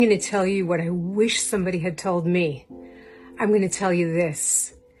I'm going to tell you what I wish somebody had told me. I'm going to tell you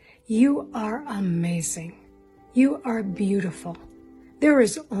this. You are amazing. You are beautiful. There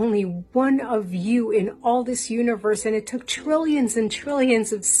is only one of you in all this universe, and it took trillions and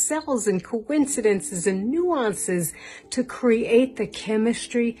trillions of cells and coincidences and nuances to create the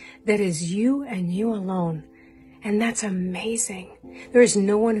chemistry that is you and you alone. And that's amazing. There is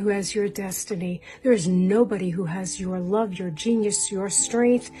no one who has your destiny. There is nobody who has your love, your genius, your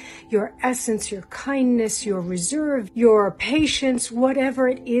strength, your essence, your kindness, your reserve, your patience, whatever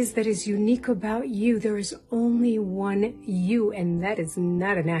it is that is unique about you. There is only one you, and that is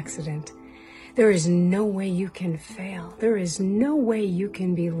not an accident. There is no way you can fail. There is no way you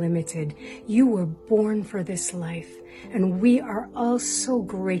can be limited. You were born for this life, and we are all so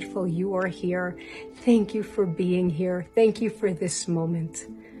grateful you are here. Thank you for being here. Thank you for this moment.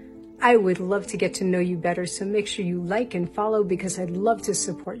 I would love to get to know you better, so make sure you like and follow because I'd love to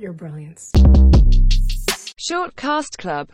support your brilliance. Short Cast Club